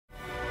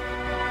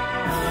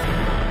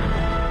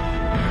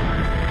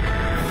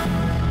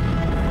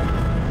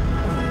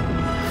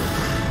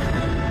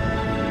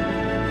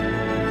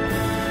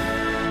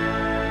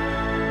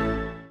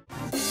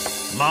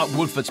Mark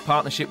Woodforde's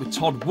partnership with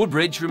Todd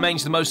Woodbridge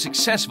remains the most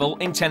successful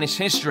in tennis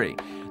history.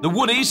 The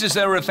Woodies, as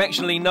they were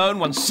affectionately known,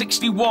 won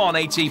 61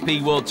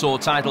 ATP World Tour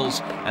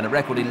titles and a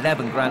record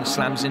 11 Grand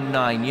Slams in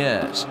 9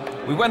 years.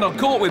 We went on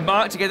court with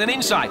Mark to get an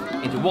insight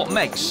into what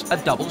makes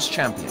a doubles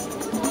champion.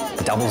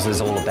 Doubles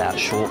is all about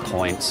short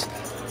points,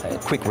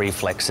 quick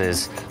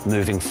reflexes,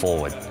 moving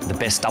forward. The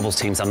best doubles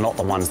teams are not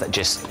the ones that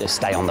just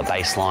stay on the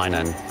baseline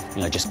and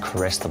just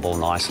caress the ball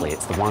nicely.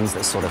 It's the ones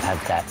that sort of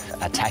have that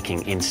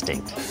attacking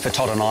instinct. For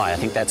Todd and I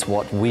think that's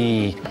what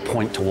we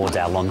point towards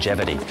our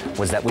longevity,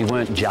 was that we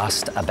weren't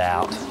just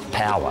about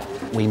power.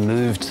 We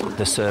moved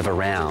the serve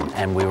around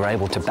and we were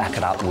able to back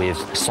it up with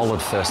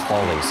solid first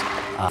volleys,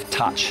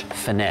 touch,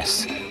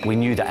 finesse. We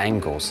knew the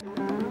angles.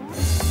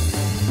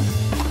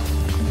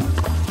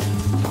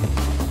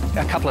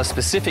 A couple of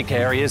specific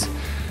areas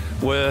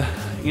were,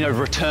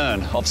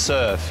 return of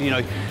serve.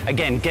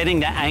 Again, getting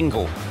that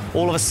angle.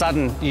 All of a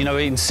sudden,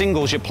 in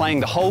singles, you're playing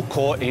the whole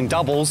court. In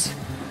doubles,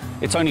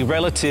 it's only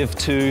relative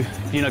to,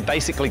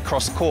 basically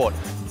cross court.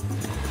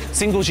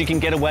 Singles, you can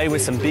get away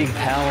with some big,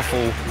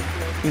 powerful,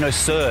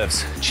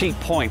 serves, cheap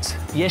points.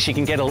 Yes, you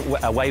can get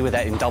away with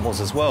that in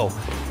doubles as well.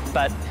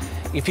 But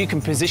if you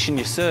can position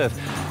your serve,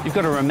 you've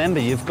got to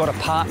remember you've got a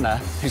partner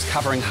who's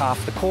covering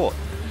half the court.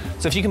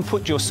 So if you can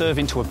put your serve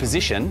into a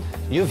position,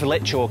 you've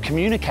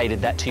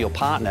communicated that to your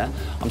partner,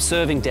 I'm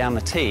serving down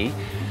the tee,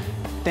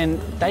 then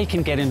they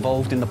can get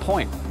involved in the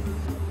point.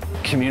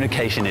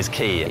 Communication is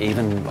key.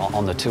 Even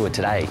on the tour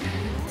today,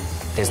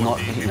 there's not,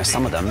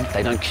 some of them,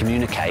 they don't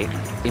communicate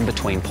in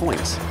between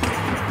points.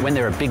 When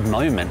there are big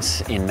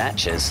moments in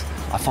matches,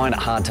 I find it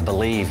hard to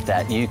believe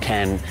that you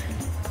can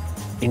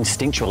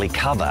instinctually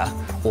cover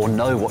or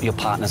know what your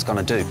partner's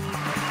going to do.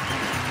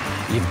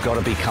 You've got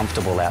to be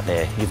comfortable out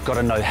there. You've got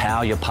to know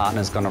how your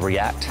partner's going to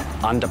react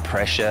under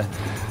pressure,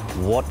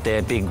 what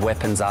their big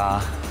weapons are,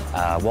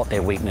 what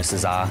their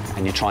weaknesses are,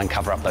 and you try and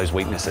cover up those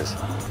weaknesses.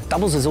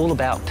 Doubles is all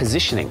about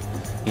positioning.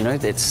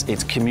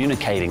 It's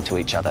communicating to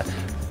each other,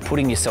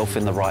 putting yourself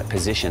in the right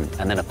position,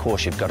 and then of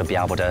course you've got to be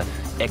able to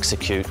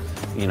execute,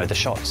 the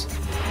shots.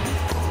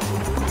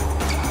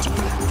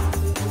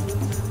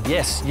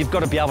 Yes, you've got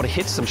to be able to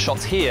hit some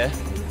shots here,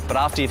 but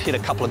after you've hit a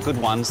couple of good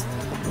ones,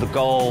 the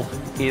goal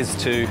is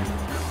to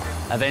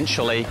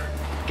eventually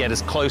get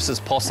as close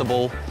as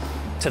possible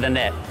to the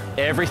net.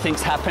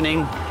 Everything's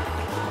happening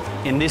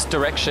in this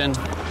direction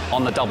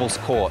on the doubles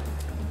court,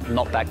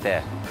 not back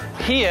there.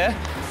 Here,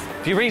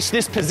 if you reach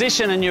this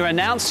position and you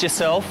announce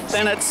yourself,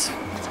 then it's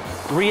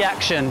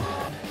reaction.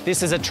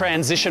 This is a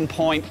transition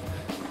point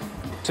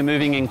to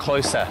moving in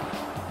closer.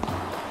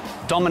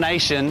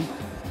 Domination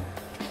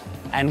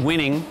and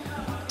winning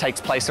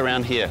takes place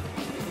around here.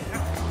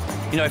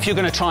 If you're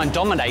going to try and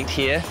dominate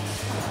here,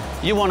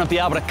 you want to be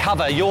able to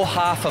cover your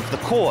half of the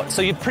court.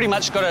 So you've pretty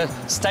much got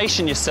to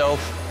station yourself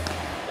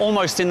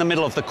almost in the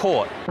middle of the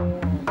court.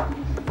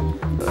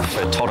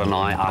 For Todd and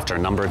I, after a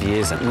number of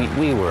years,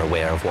 we were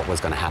aware of what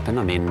was going to happen.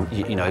 I mean,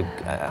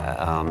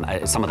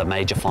 some of the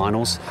major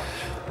finals,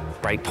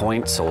 break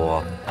points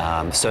or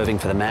serving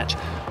for the match,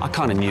 I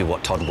kind of knew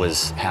what Todd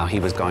how he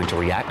was going to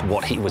react,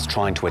 what he was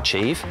trying to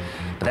achieve.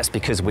 But that's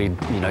because we,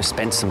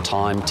 spent some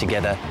time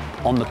together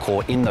on the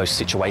court in those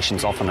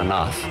situations often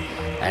enough,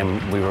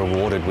 and we were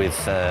rewarded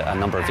with a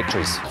number of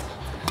victories.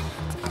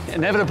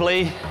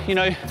 Inevitably,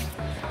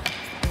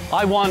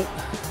 I want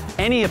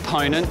any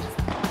opponent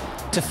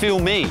to feel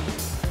me,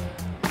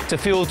 to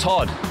feel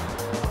Todd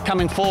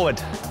coming forward.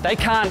 They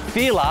can't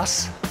feel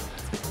us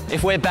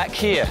if we're back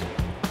here,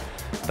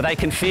 but they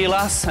can feel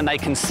us and they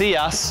can see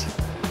us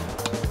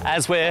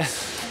as we're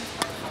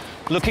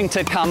looking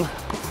to come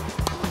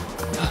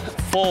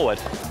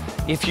forward.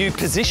 If you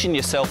position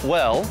yourself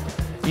well,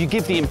 you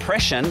give the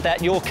impression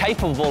that you're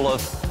capable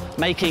of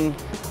making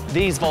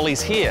these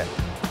volleys here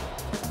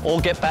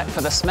or get back for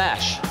the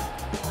smash.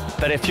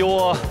 But if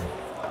you're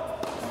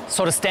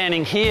sort of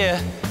standing here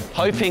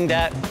hoping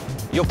that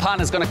your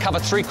partner's going to cover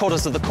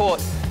 3/4 of the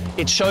court,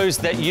 it shows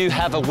that you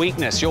have a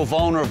weakness, you're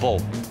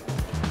vulnerable.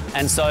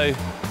 And so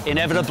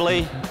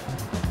inevitably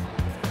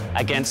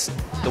against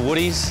the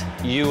Woodies,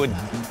 you would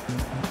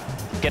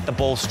get the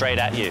ball straight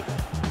at you.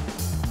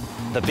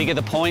 The bigger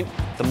the point,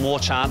 the more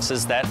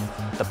chances that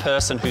the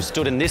person who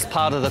stood in this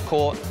part of the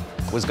court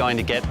was going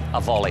to get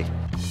a volley.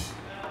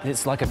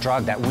 It's like a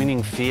drug, that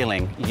winning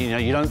feeling.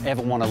 You don't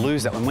ever want to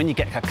lose that. And when you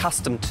get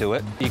accustomed to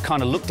it, you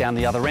kind of look down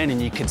the other end and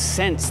you could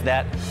sense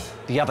that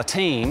the other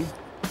team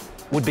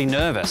would be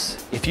nervous.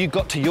 If you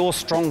got to your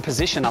strong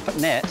position up at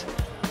net,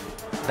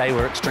 they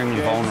were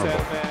extremely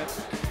vulnerable.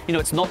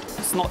 It's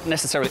not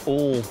necessarily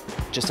all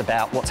just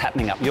about what's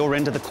happening up your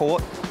end of the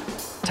court.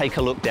 Take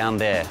a look down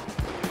there.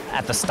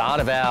 At the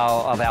start of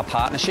our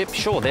partnership,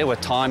 sure, there were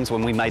times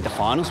when we made the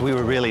finals, we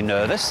were really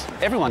nervous.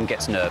 Everyone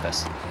gets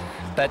nervous.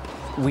 But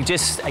we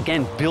just,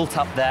 again, built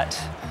up that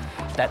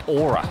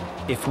aura.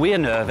 If we're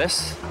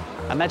nervous,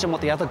 imagine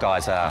what the other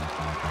guys are.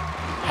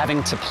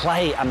 Having to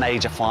play a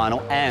major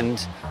final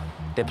and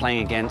they're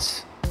playing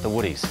against the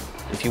Woodies.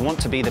 If you want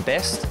to be the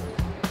best,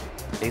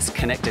 it's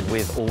connected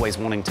with always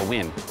wanting to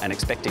win and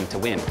expecting to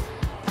win.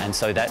 And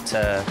so that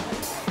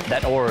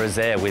that aura is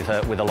there with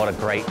a lot of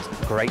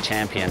great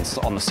champions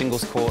on the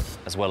singles court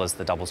as well as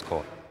the doubles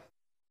court.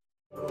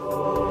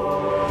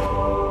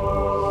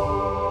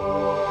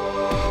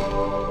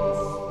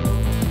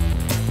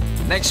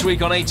 Next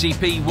week on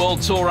ATP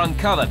World Tour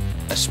Uncovered,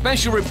 a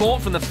special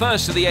report from the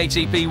first of the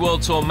ATP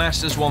World Tour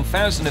Masters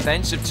 1000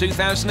 events of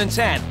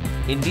 2010,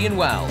 Indian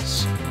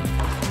Wells.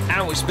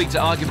 And we speak to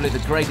arguably the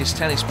greatest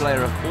tennis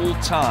player of all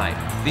time,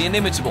 the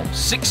inimitable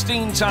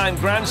 16-time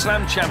Grand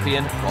Slam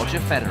champion, Roger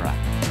Federer.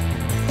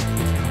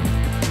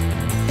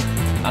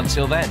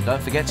 Until then,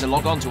 don't forget to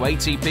log on to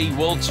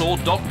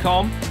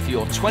atpworldtour.com for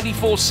your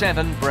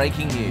 24/7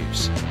 breaking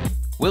news.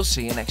 We'll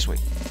see you next week.